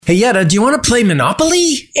Hey, Yetta, do you want to play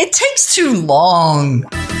Monopoly? It takes too long.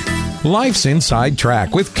 Life's Inside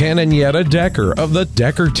Track with Ken and Yetta Decker of the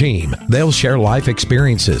Decker team. They'll share life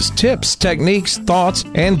experiences, tips, techniques, thoughts,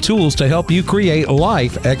 and tools to help you create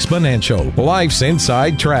life exponential. Life's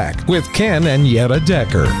Inside Track with Ken and Yetta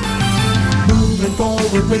Decker. Moving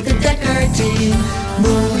forward with the Decker team.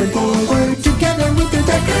 Moving forward together with the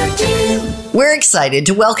Decker team. We're excited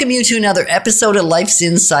to welcome you to another episode of Life's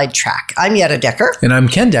Inside Track. I'm Yetta Decker. And I'm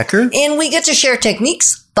Ken Decker. And we get to share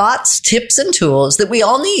techniques, thoughts, tips, and tools that we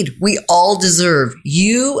all need. We all deserve.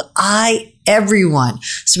 You, I, everyone.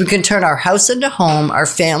 So we can turn our house into home, our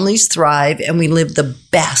families thrive, and we live the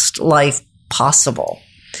best life possible.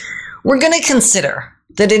 We're going to consider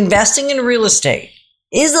that investing in real estate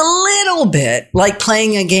is a little bit like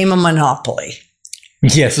playing a game of Monopoly.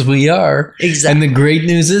 Yes, we are. Exactly. And the great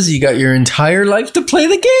news is you got your entire life to play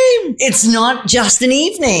the game. It's not just an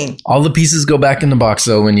evening. All the pieces go back in the box,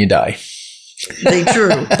 though, when you die. They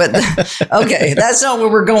true. But okay, that's not where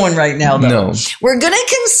we're going right now, though. No. We're going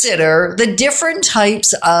to consider the different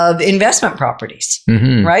types of investment properties,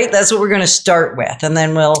 right? That's what we're going to start with. And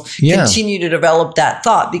then we'll continue to develop that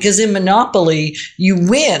thought. Because in Monopoly, you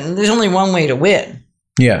win. There's only one way to win.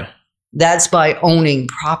 Yeah. That's by owning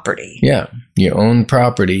property. Yeah. You own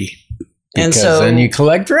property. And so then you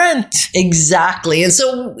collect rent. Exactly. And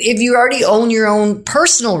so if you already own your own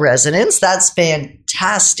personal residence, that's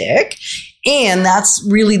fantastic. And that's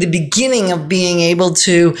really the beginning of being able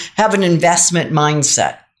to have an investment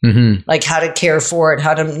mindset, like how to care for it,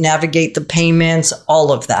 how to navigate the payments,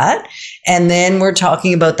 all of that. And then we're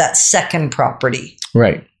talking about that second property.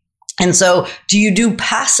 Right. And so do you do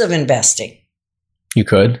passive investing? You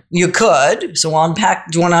could. You could. So we'll unpack.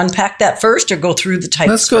 Do you want to unpack that first or go through the types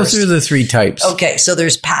Let's go first? through the three types. Okay. So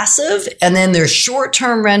there's passive, and then there's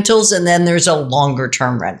short-term rentals, and then there's a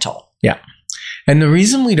longer-term rental. Yeah. And the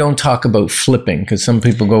reason we don't talk about flipping, because some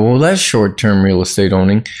people go, well, that's short-term real estate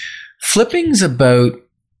owning. Flipping's about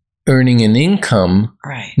earning an income,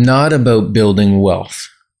 Right. not about building wealth.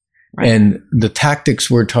 Right. And the tactics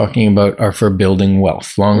we're talking about are for building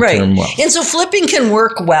wealth, long-term wealth. And so flipping can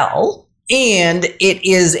work well. And it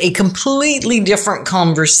is a completely different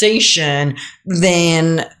conversation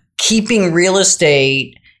than keeping real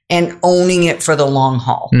estate and owning it for the long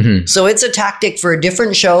haul. So it's a tactic for a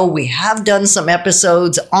different show. We have done some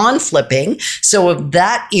episodes on flipping. So if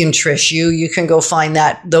that interests you, you can go find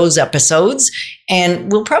those episodes.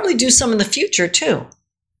 And we'll probably do some in the future too.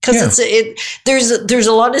 Because there's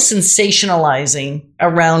a lot of sensationalizing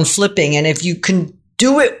around flipping. And if you can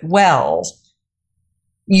do it well,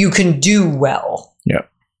 you can do well. Yeah.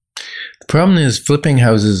 The problem is flipping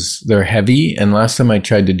houses, they're heavy. And last time I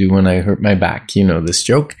tried to do one, I hurt my back. You know this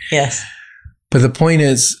joke. Yes. But the point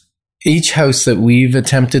is, each house that we've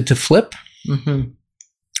attempted to flip,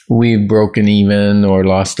 we've broken even or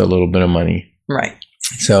lost a little bit of money. Right.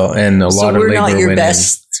 So, and a lot of labor went in. So we're not your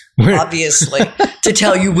best, obviously, to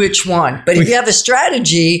tell you which one. But if you have a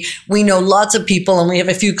strategy, we know lots of people, and we have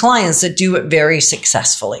a few clients that do it very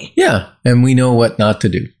successfully. Yeah. And we know what not to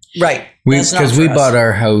do. Right. Because we bought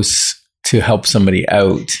our house to help somebody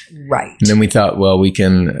out. Right. And then we thought, well, we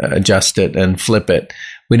can adjust it and flip it.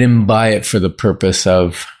 We didn't buy it for the purpose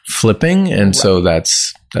of flipping. And so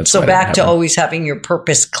that's so back to always having your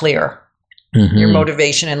purpose clear, your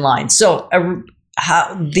motivation in line. So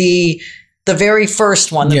the very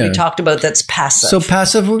first one that we talked about, that's passive. So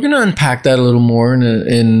passive, we're going to unpack that a little more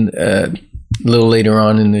in a little later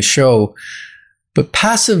on in the show. But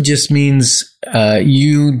passive just means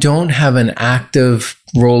you don't have an active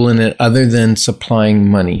role in it other than supplying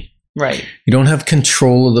money. Right. You don't have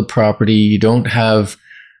control of the property. You don't have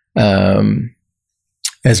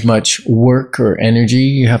as much work or energy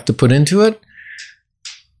you have to put into it.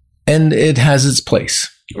 And it has its place.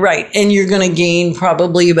 Right. And you're going to gain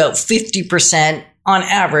probably about 50% on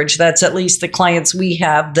average. That's at least the clients we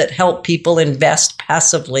have that help people invest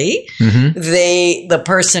passively. The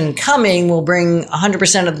person coming will bring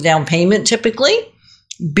 100% of the down payment typically,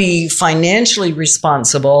 be financially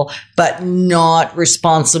responsible, but not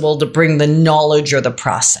responsible to bring the knowledge or the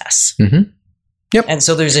process. Yep. And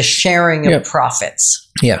so there's a sharing of profits.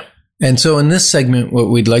 Yeah. And so in this segment, what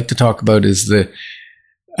we'd like to talk about is the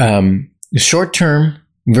short-term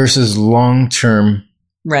versus long-term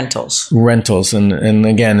rentals. And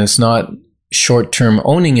again, it's not short-term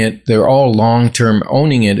owning it. They're all long-term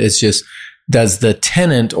owning it. It's just, does the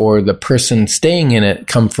tenant or the person staying in it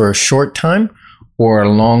come for a short time or a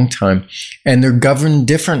long time? And they're governed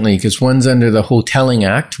differently because one's under the Hoteling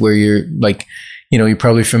Act where you're like, you're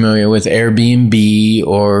probably familiar with Airbnb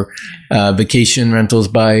or vacation rentals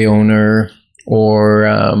by owner or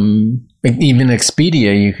even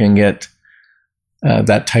Expedia, you can get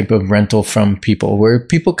that type of rental from people, where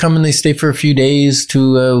people come and they stay for a few days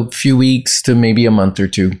to a few weeks to maybe a month or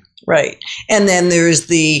two. Right. And then there's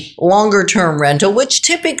the longer term rental, which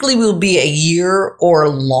typically will be a year or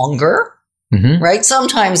longer. Mm-hmm. Right.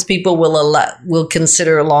 Sometimes people will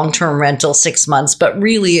consider a long term rental 6 months, but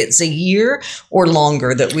really it's a year or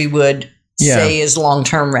longer that we would say is long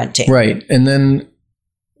term renting. Right. And then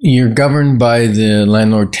you're governed by the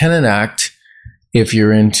Landlord Tenant Act if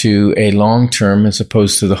you're into a long term as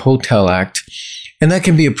opposed to the Hotel Act. And that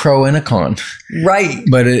can be a pro and a con. Right.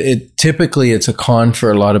 But it typically it's a con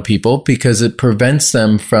for a lot of people because it prevents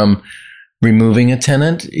them from removing a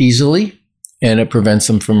tenant easily, and it prevents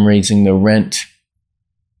them from raising the rent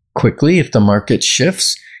quickly if the market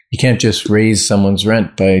shifts. You can't just raise someone's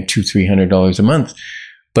rent by $200-$300 a month.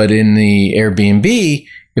 But in the Airbnb,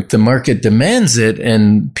 if the market demands it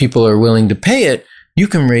and people are willing to pay it, you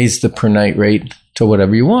can raise the per night rate to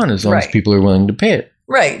whatever you want as long as people are willing to pay it.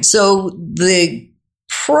 Right. So the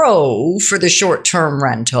pro for the short-term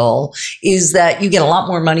rental is that you get a lot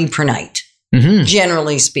more money per night,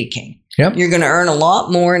 generally speaking. Yep. You're going to earn a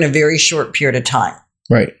lot more in a very short period of time.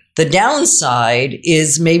 Right. The downside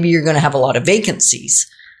is maybe you're going to have a lot of vacancies.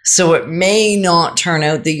 So it may not turn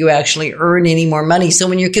out that you actually earn any more money. So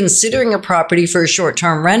when you're considering a property for a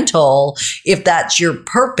short-term rental, if that's your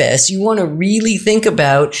purpose, you want to really think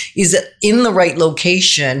about, is it in the right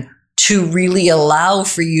location to really allow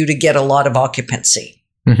for you to get a lot of occupancy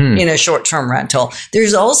in a short-term rental?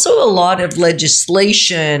 There's also a lot of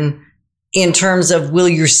legislation in terms of, will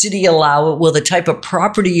your city allow it? Will the type of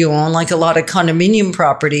property you own, like a lot of condominium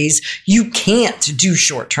properties, you can't do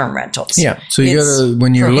short-term rentals. Yeah. So you gotta,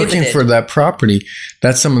 when you're looking for that property,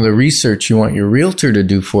 that's some of the research you want your realtor to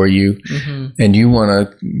do for you, and you want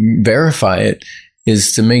to verify it,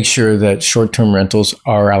 is to make sure that short-term rentals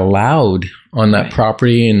are allowed on that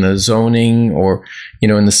property in the zoning, or,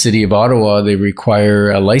 in the city of Ottawa, they require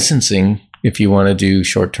a licensing if you want to do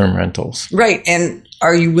short-term rentals. Right. And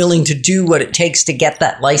are you willing to do what it takes to get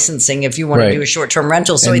that licensing if you want to do a short-term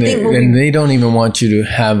rental? So and they don't even want you to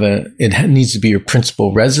have it needs to be your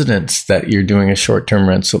principal residence that you're doing a short-term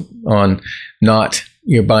rental on, not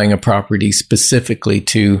you're buying a property specifically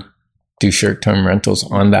to do short-term rentals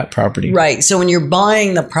on that property. Right. So when you're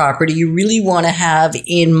buying the property, you really want to have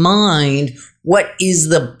in mind, what is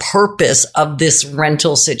the purpose of this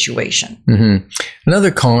rental situation?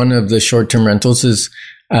 Another con of the short-term rentals is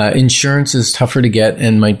insurance is tougher to get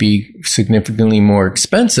and might be significantly more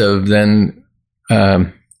expensive than a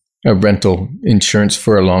rental insurance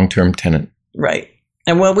for a long-term tenant. Right.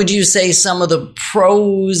 And what would you say some of the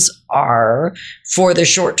pros are for the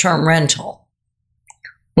short-term rental?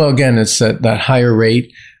 Well, again, it's that higher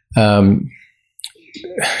rate.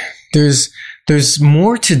 There's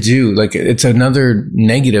more to do. Like, it's another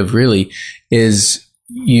negative, really, is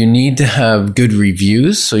you need to have good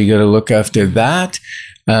reviews. So you got to look after that.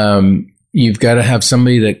 You've got to have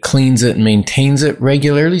somebody that cleans it and maintains it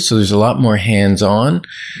regularly. So there's a lot more hands-on.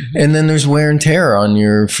 And then there's wear and tear on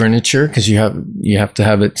your furniture, because you have to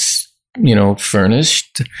have it,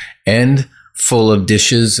 furnished and full of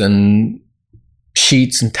dishes and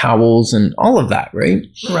sheets and towels and all of that, right?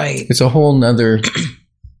 Right. It's a whole nother...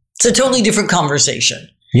 It's a totally different conversation.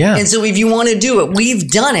 Yeah. And so if you want to do it, we've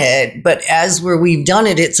done it, but we've done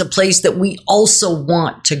it, it's a place that we also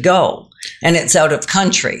want to go, and it's out of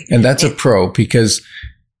country. And that's a pro, because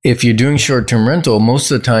if you're doing short-term rental,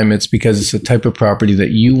 most of the time it's because it's a type of property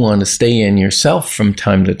that you want to stay in yourself from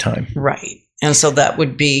time to time. Right. And so that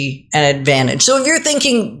would be an advantage. So if you're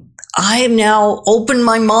thinking, I have now opened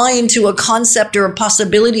my mind to a concept or a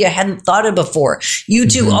possibility I hadn't thought of before. You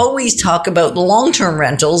two always talk about the long-term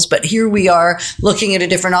rentals, but here we are looking at a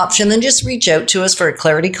different option. Then just reach out to us for a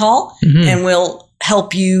clarity call, and we'll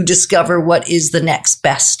help you discover what is the next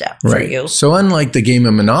best step for you. So unlike the game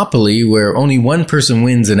of Monopoly, where only one person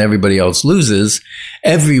wins and everybody else loses,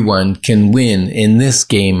 everyone can win in this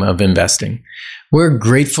game of investing. We're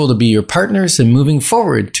grateful to be your partners and moving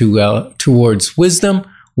forward towards wisdom,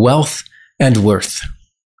 wealth, and worth.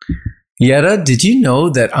 Yetta, did you know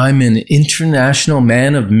that I'm an international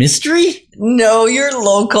man of mystery? No, you're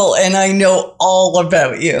local, and I know all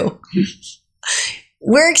about you.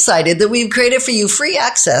 We're excited that we've created for you free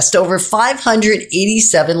access to over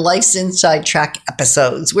 587 Life's Inside Track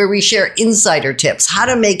episodes where we share insider tips, how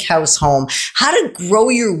to make house home, how to grow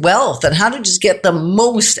your wealth, and how to just get the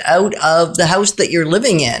most out of the house that you're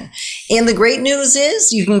living in. And the great news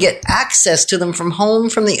is you can get access to them from home,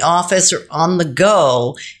 from the office, or on the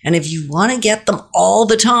go. And if you want to get them all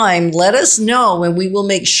the time, let us know and we will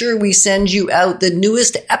make sure we send you out the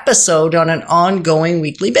newest episode on an ongoing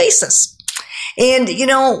weekly basis. And,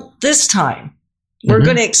 this time we're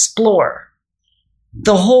going to explore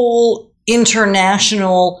the whole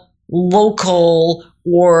international, local,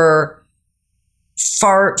 or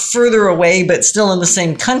further away, but still in the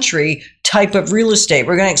same country type of real estate.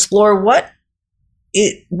 We're going to explore what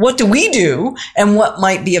do we do and what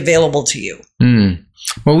might be available to you.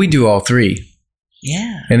 Well, we do all three.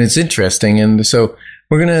 Yeah. And it's interesting. And so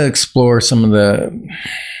we're going to explore some of the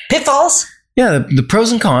pitfalls. Yeah, the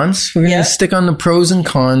pros and cons. We're going to stick on the pros and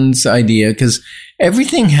cons idea because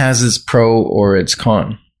everything has its pro or its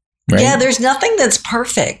con, right? Yeah, there's nothing that's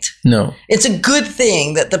perfect. No. It's a good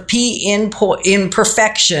thing that the P in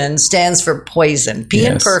perfection stands for poison. P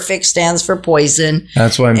in perfect stands for poison.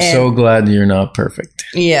 That's why I'm so glad you're not perfect.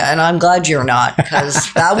 Yeah, and I'm glad you're not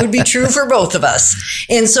because that would be true for both of us.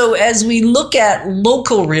 And so as we look at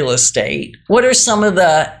local real estate, what are some of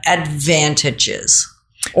the advantages?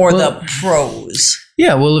 Or the pros.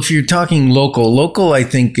 Yeah, well, if you're talking local, I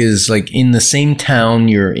think is like in the same town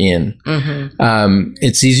you're in. Mm-hmm.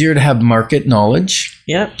 It's easier to have market knowledge.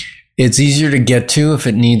 Yep. It's easier to get to if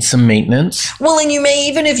it needs some maintenance. Well, and you may,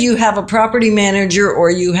 even if you have a property manager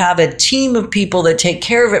or you have a team of people that take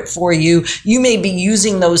care of it for you, you may be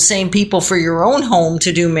using those same people for your own home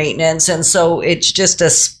to do maintenance. And so it's just a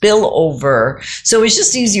spillover. So it's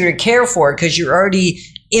just easier to care for because you're already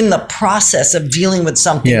in the process of dealing with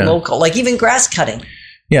something local, like even grass cutting.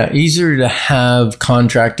 Yeah, easier to have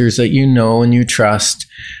contractors that you know and you trust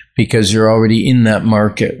because you're already in that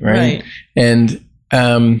market, right? And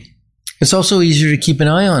it's also easier to keep an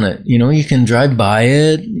eye on it. You can drive by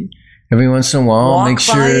it every once in a while, make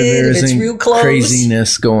sure there isn't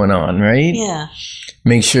craziness going on, right? Yeah.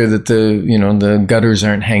 Make sure that the gutters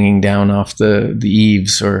aren't hanging down off the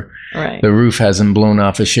eaves or the roof hasn't blown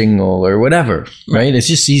off a shingle or whatever, right? It's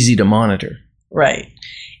just easy to monitor. Right.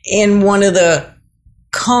 And one of the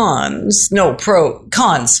cons,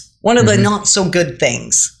 one of the not so good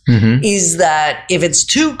things is that if it's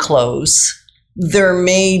too close, there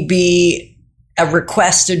may be a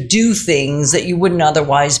request to do things that you wouldn't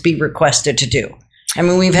otherwise be requested to do. I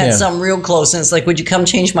mean, we've had some real close, and it's like, would you come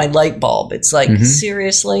change my light bulb? It's like,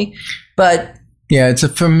 seriously? But yeah, it's a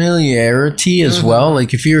familiarity as well.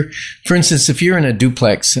 Like for instance, if you're in a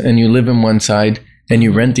duplex and you live in one side and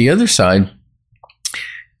you rent the other side,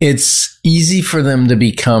 it's easy for them to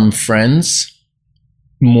become friends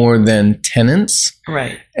more than tenants.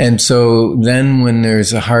 Right. And so then when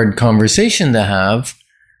there's a hard conversation to have,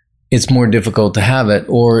 it's more difficult to have it.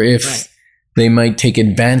 Or if they might take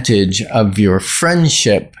advantage of your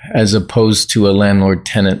friendship as opposed to a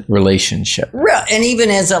landlord-tenant relationship. Right. And even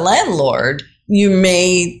as a landlord, you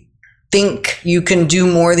may think you can do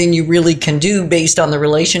more than you really can do based on the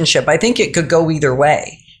relationship. I think it could go either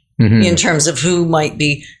way in terms of who might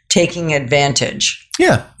be taking advantage.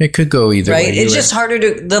 Yeah, it could go either way. Right? It's just harder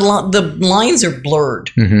to, the lines are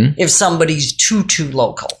blurred if somebody's too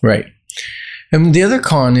local. Right. And the other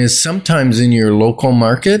con is sometimes in your local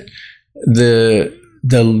market, the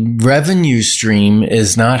revenue stream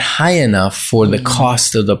is not high enough for the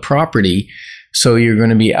cost of the property. So you're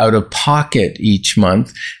going to be out of pocket each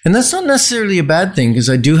month. And that's not necessarily a bad thing because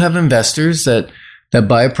I do have investors that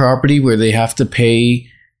buy a property where they have to pay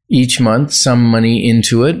each month some money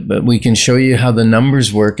into it, but we can show you how the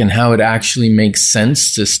numbers work and how it actually makes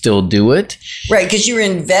sense to still do it. Right, because you're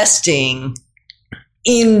investing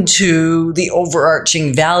into the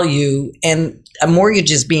overarching value and a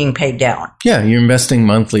mortgage is being paid down. Yeah, you're investing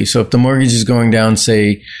monthly. So if the mortgage is going down,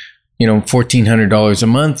 say, $1,400 a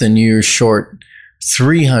month and you're short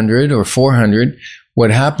 $300 or $400, what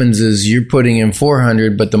happens is you're putting in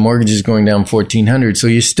 $400, but the mortgage is going down $1,400. So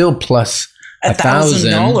you're still plus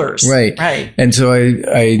 $1,000. Right. And so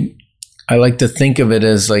I like to think of it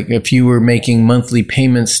as like if you were making monthly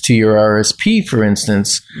payments to your RSP, for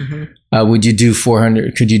instance, would you do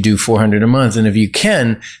 $400? Could you do $400 a month? And if you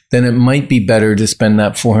can, then it might be better to spend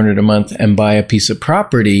that $400 a month and buy a piece of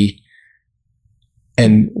property,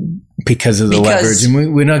 and because of the leverage.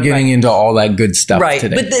 And we're not getting into all that good stuff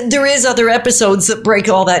today. But there is other episodes that break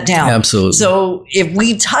all that down. Absolutely. So if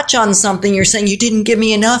we touch on something, you're saying you didn't give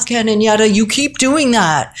me enough, Ken and Yada, you keep doing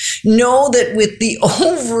that. Know that with the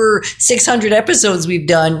over 600 episodes we've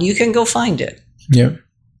done, you can go find it. Yeah.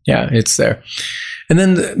 Yeah, it's there. And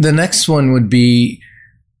then the next one would be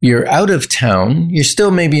you're out of town. You're still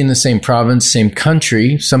maybe in the same province, same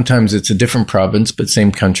country. Sometimes it's a different province, but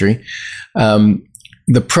same country.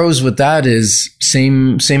 The pros with that is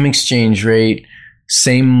same exchange rate,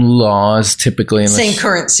 same laws typically. Same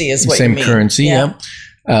currency is what you mean. Same currency, yeah.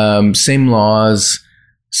 Same laws,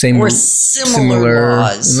 same or similar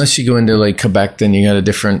laws. Unless you go into like Quebec, then you got a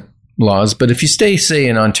different laws. But if you stay, say,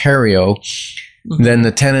 in Ontario, then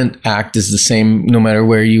the Tenant Act is the same no matter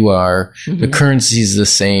where you are. The currency is the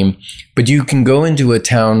same. But you can go into a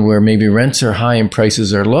town where maybe rents are high and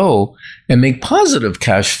prices are low and make positive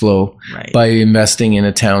cash flow by investing in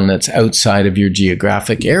a town that's outside of your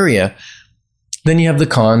geographic area. Then you have the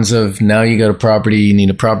cons of now you got a property, you need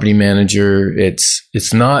a property manager.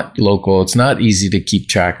 It's not local. It's not easy to keep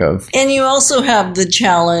track of. And you also have the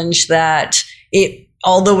challenge that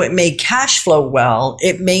although it may cash flow well,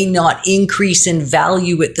 it may not increase in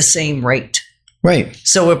value at the same rate. Right.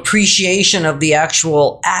 So appreciation of the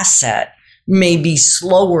actual asset may be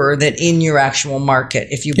slower than in your actual market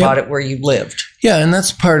if you bought it where you lived. Yeah, and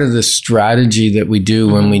that's part of the strategy that we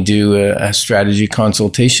do when we do a strategy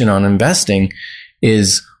consultation on investing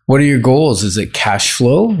is what are your goals? Is it cash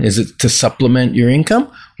flow? Is it to supplement your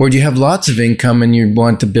income? Or do you have lots of income and you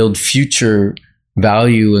want to build future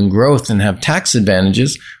value and growth and have tax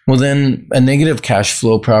advantages? Well, then a negative cash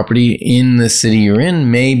flow property in the city you're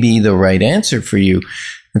in may be the right answer for you.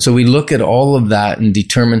 And so we look at all of that and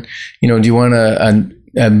determine, do you want a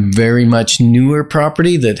very much newer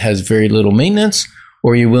property that has very little maintenance,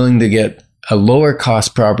 or are you willing to get a lower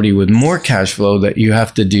cost property with more cash flow that you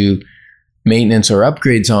have to do maintenance or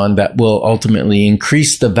upgrades on that will ultimately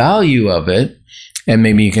increase the value of it? And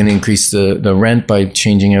maybe you can increase the rent by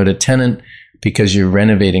changing out a tenant because you're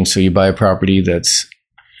renovating. So you buy a property that's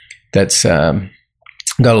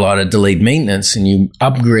got a lot of delayed maintenance and you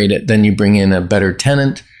upgrade it. Then you bring in a better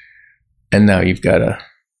tenant and now you've got a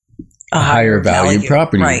higher value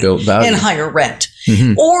property, built value. And higher rent.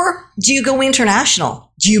 Or do you go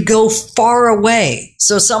international? Do you go far away?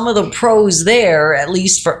 So some of the pros there, at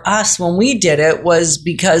least for us when we did it, was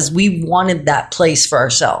because we wanted that place for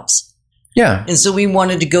ourselves. Yeah. And so we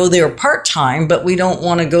wanted to go there part-time, but we don't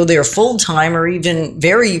want to go there full-time or even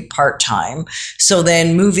very part-time. So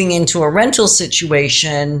then moving into a rental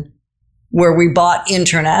situation where we bought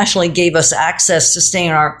internationally gave us access to stay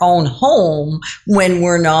in our own home when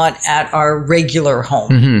we're not at our regular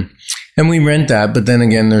home. And we rent that, but then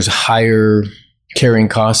again, there's higher carrying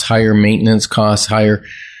costs, higher maintenance costs, higher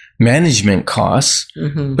management costs,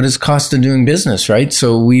 but it's cost of doing business, right?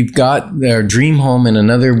 So we've got our dream home in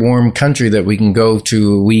another warm country that we can go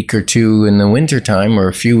to a week or two in the wintertime or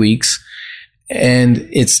a few weeks, and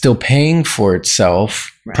it's still paying for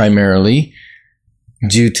itself primarily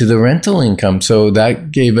due to the rental income. So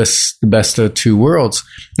that gave us the best of two worlds.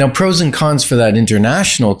 Now, pros and cons for that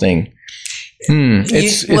international thing.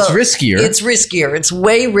 It's riskier. It's riskier. It's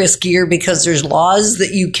way riskier because there's laws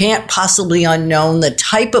that you can't possibly unknown. The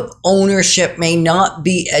type of ownership may not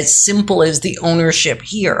be as simple as the ownership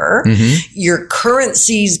here. Your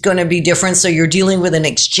currency is going to be different. So you're dealing with an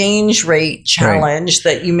exchange rate challenge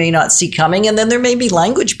that you may not see coming. And then there may be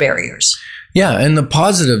language barriers. Yeah. And the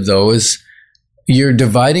positive, though, is you're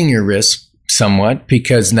dividing your risk somewhat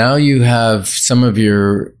because now you have some of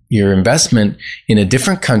your investment in a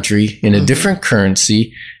different country, in a different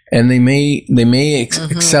currency, and they may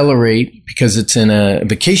accelerate because it's in a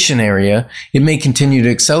vacation area. It may continue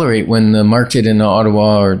to accelerate when the market in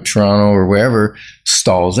Ottawa or Toronto or wherever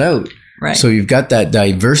stalls out. Right. So you've got that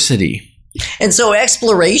diversity. And so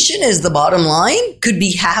exploration is the bottom line, could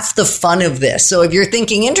be half the fun of this. So if you're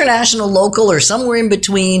thinking international, local, or somewhere in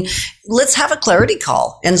between, let's have a clarity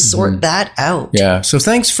call and sort that out. Yeah. So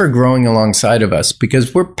thanks for growing alongside of us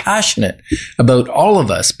because we're passionate about all of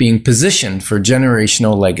us being positioned for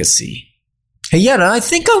generational legacy. Hey, Yetta, I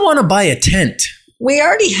think I want to buy a tent. We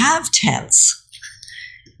already have tents.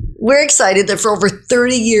 We're excited that for over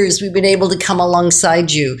 30 years, we've been able to come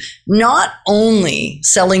alongside you, not only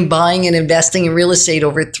selling, buying, and investing in real estate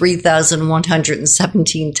over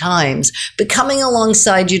 3,117 times, but coming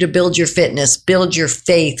alongside you to build your fitness, build your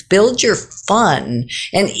faith, build your fun,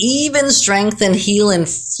 and even strengthen, heal, and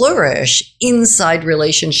flourish inside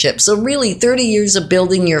relationships. So really 30 years of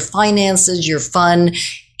building your finances, your fun,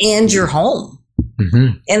 and your home.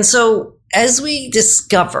 And so as we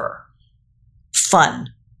discover fun,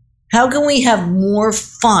 how can we have more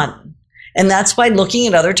fun? And that's by looking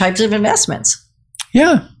at other types of investments.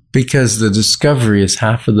 Yeah, because the discovery is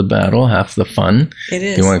half of the battle, half the fun. It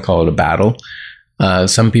is. If you want to call it a battle.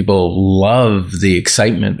 Some people love the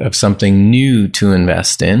excitement of something new to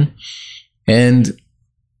invest in. and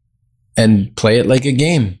play it like a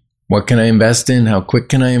game. What can I invest in? How quick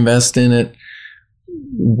can I invest in it?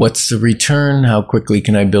 What's the return? How quickly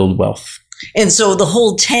can I build wealth? And so the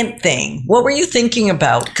whole tent thing, what were you thinking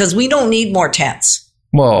about? Because we don't need more tents.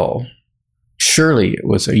 Well, surely it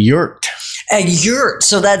was a yurt. A yurt.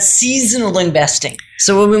 So that's seasonal investing.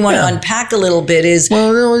 So what we want to unpack a little bit is...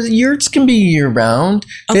 Well, no, yurts can be year-round.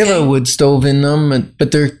 They have a wood stove in them,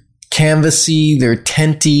 but they're canvasy, they're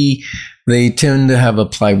tenty. They tend to have a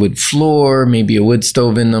plywood floor, maybe a wood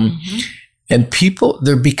stove in them. Mm-hmm. And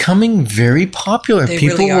they're becoming very popular.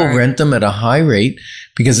 People will rent them at a high rate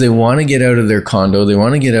because they want to get out of their condo, they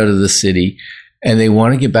want to get out of the city, and they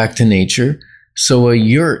want to get back to nature. So a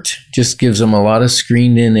yurt just gives them a lot of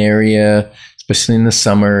screened-in area, especially in the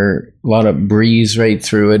summer, a lot of breeze right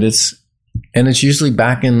through it. It's usually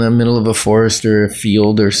back in the middle of a forest or a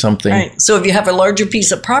field or something. Right. So if you have a larger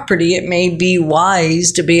piece of property, it may be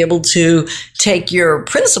wise to be able to take your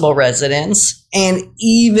principal residence and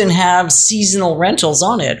even have seasonal rentals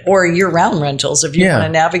on it or year-round rentals if you want to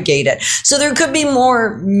navigate it. So there could be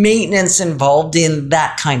more maintenance involved in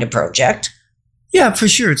that kind of project. Yeah, for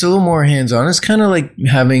sure. It's a little more hands-on. It's kind of like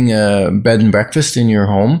having a bed and breakfast in your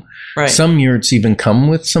home. Right. Some yurts even come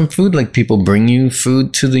with some food, like people bring you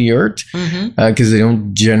food to the yurt because they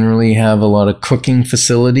don't generally have a lot of cooking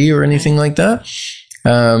facility or anything like that.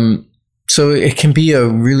 So it can be a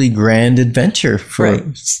really grand adventure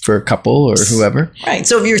for a couple or whoever. Right.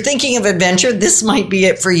 So if you're thinking of adventure, this might be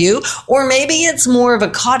it for you. Or maybe it's more of a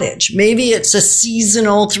cottage. Maybe it's a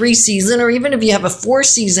seasonal 3-season, or even if you have a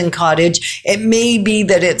 4-season cottage, it may be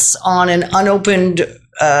that it's on an unopened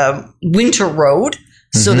winter road.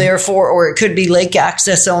 So therefore, or it could be lake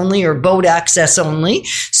access only or boat access only.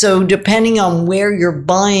 So depending on where you're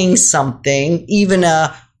buying something, even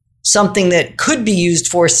something that could be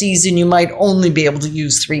used 4-season, you might only be able to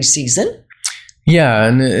use 3-season. Yeah,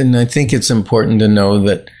 and I think it's important to know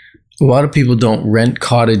that a lot of people don't rent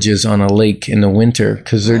cottages on a lake in the winter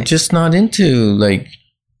because they're just not into like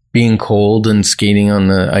being cold and skating on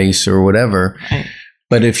the ice or whatever. Right.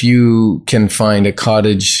 But if you can find a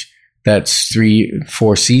cottage that's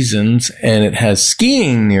 3-4 seasons and it has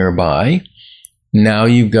skiing nearby, now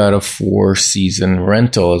you've got a 4-season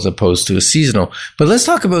rental as opposed to a seasonal. But let's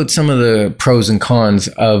talk about some of the pros and cons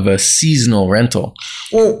of a seasonal rental.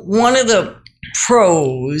 Well, one of the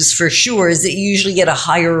pros for sure is that you usually get a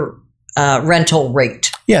higher rental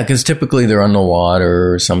rate. Yeah, because typically they're on the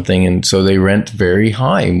water or something, and so they rent very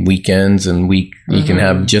high weekends and you can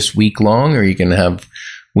have just week long or you can have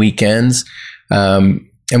weekends.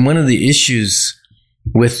 And one of the issues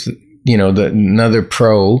with, another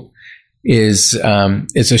pro is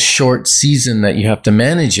it's a short season that you have to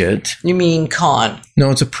manage it. You mean con?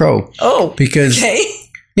 No, it's a pro. Oh, because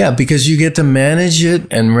you get to manage it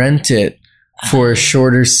and rent it for a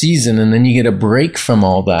shorter season, and then you get a break from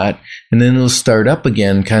all that, and then it'll start up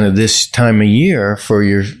again kind of this time of year for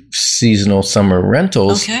your seasonal summer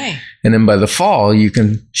rentals. Okay. And then by the fall, you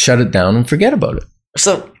can shut it down and forget about it.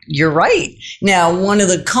 So you're right. Now, one of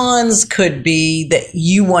the cons could be that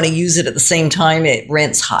you want to use it at the same time it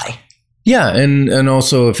rents high. Yeah, and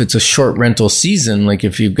also if it's a short rental season, like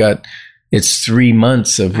if you've got, it's 3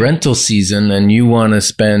 months of rental season and you want to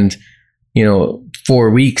spend,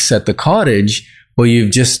 4 weeks at the cottage, well,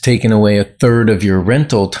 you've just taken away a third of your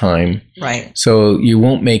rental time. Right. So you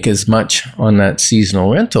won't make as much on that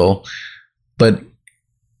seasonal rental, but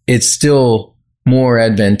it's still more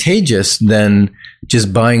advantageous than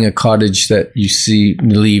just buying a cottage that you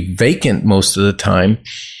leave vacant most of the time,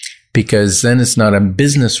 because then it's not a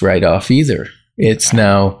business write-off either. It's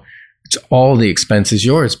all the expenses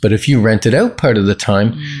yours. But if you rent it out part of the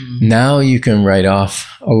time, now you can write off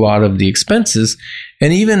a lot of the expenses.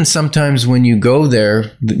 And even sometimes when you go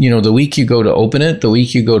there, the week you go to open it, the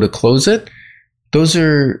week you go to close it, those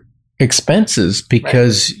are expenses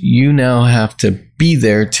because you now have to be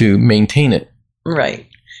there to maintain it. Right.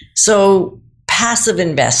 So passive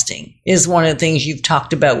investing is one of the things you've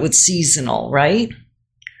talked about with seasonal, right?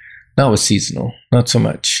 Not with seasonal, not so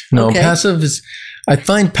much. No, okay. I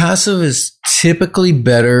find passive is typically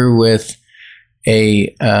better with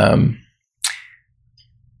a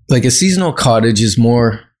seasonal cottage is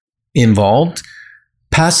more involved.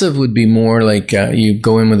 Passive would be more like you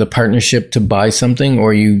go in with a partnership to buy something,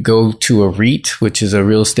 or you go to a REIT, which is a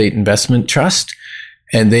real estate investment trust,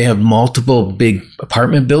 and they have multiple big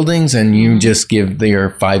apartment buildings, and you just give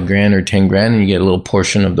their $5,000 or $10,000 and you get a little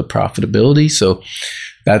portion of the profitability. So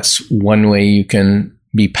that's one way you can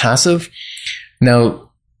be passive.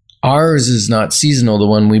 Now, ours is not seasonal. The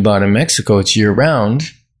one we bought in Mexico, it's year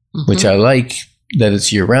round, which I like that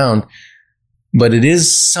it's year round. But it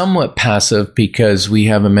is somewhat passive because we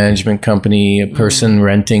have a management company, a person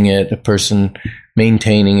renting it, a person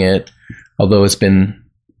maintaining it, although it's been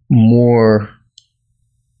more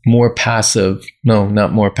passive. No,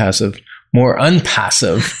 not more passive. More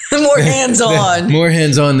unpassive. More hands-on. More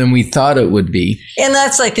hands-on than we thought it would be. And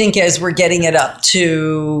that's, I think, as we're getting it up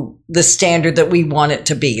to the standard that we want it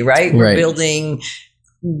to be, right? We're building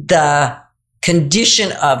the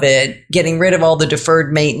condition of it, getting rid of all the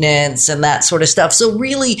deferred maintenance and that sort of stuff. So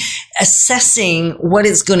really assessing what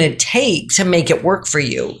it's going to take to make it work for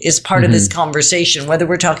you is part of this conversation, whether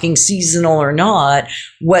we're talking seasonal or not.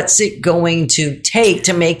 What's it going to take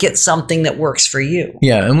to make it something that works for you?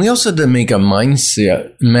 Yeah. And we also had to make a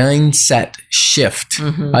mindset shift.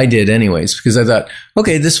 I did anyways, because I thought,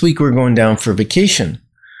 okay, this week we're going down for vacation.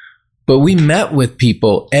 But we met with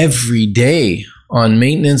people every day on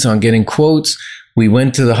maintenance, on getting quotes. We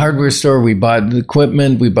went to the hardware store, we bought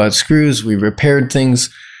equipment, we bought screws, we repaired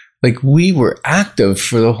things. Like, we were active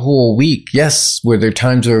for the whole week. Yes, were there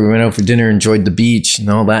times where we went out for dinner, enjoyed the beach and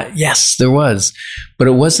all that? Yes, there was. But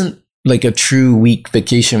it wasn't like a true week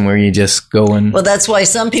vacation where you just go and Well, that's why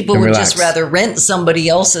some people would relax. just rather rent somebody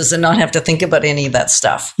else's and not have to think about any of that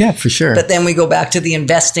stuff. Yeah, for sure. But then we go back to the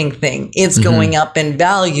investing thing. It's going up in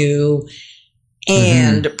value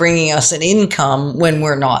and bringing us an income when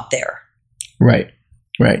we're not there. Right.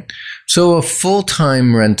 So a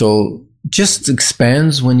full-time rental just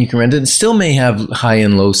expands when you can rent it. It still may have high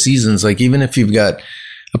and low seasons. Like, even if you've got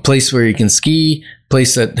a place where you can ski, a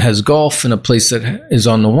place that has golf, and a place that is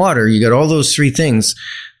on the water, you got all those three things.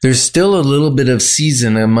 There's still a little bit of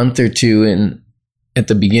season, a month or two at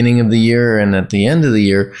the beginning of the year and at the end of the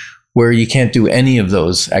year, where you can't do any of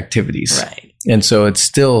those activities. Right. And so it's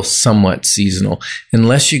still somewhat seasonal.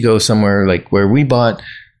 Unless you go somewhere like where we bought,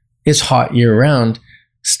 it's hot year round,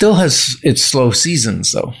 still has its slow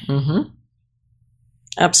seasons though.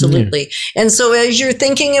 Absolutely. And so as you're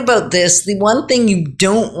thinking about this, the one thing you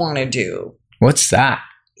don't want to do What's that?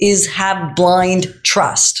 is have blind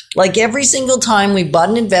trust. Like, every single time we bought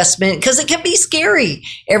an investment, because it can be scary.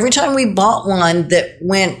 Every time we bought one that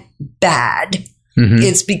went bad,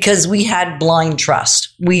 it's because we had blind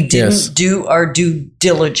trust. We didn't do our due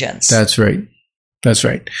diligence. That's right.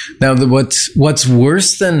 Now, what's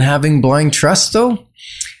worse than having blind trust, though,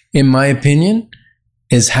 in my opinion,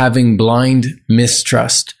 is having blind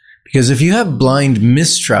mistrust. Because if you have blind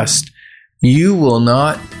mistrust, you will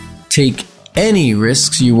not take any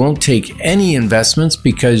risks. You won't take any investments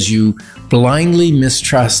because you blindly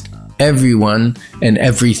mistrust everyone and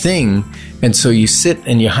everything. And so you sit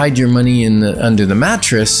and you hide your money under the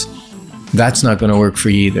mattress. That's not going to work for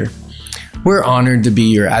you either. We're honored to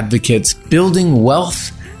be your advocates, building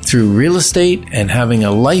wealth through real estate and having a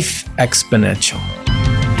life exponential.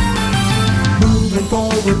 Moving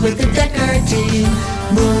forward with the Decker team.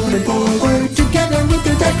 Moving forward together with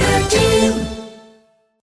the Decker team.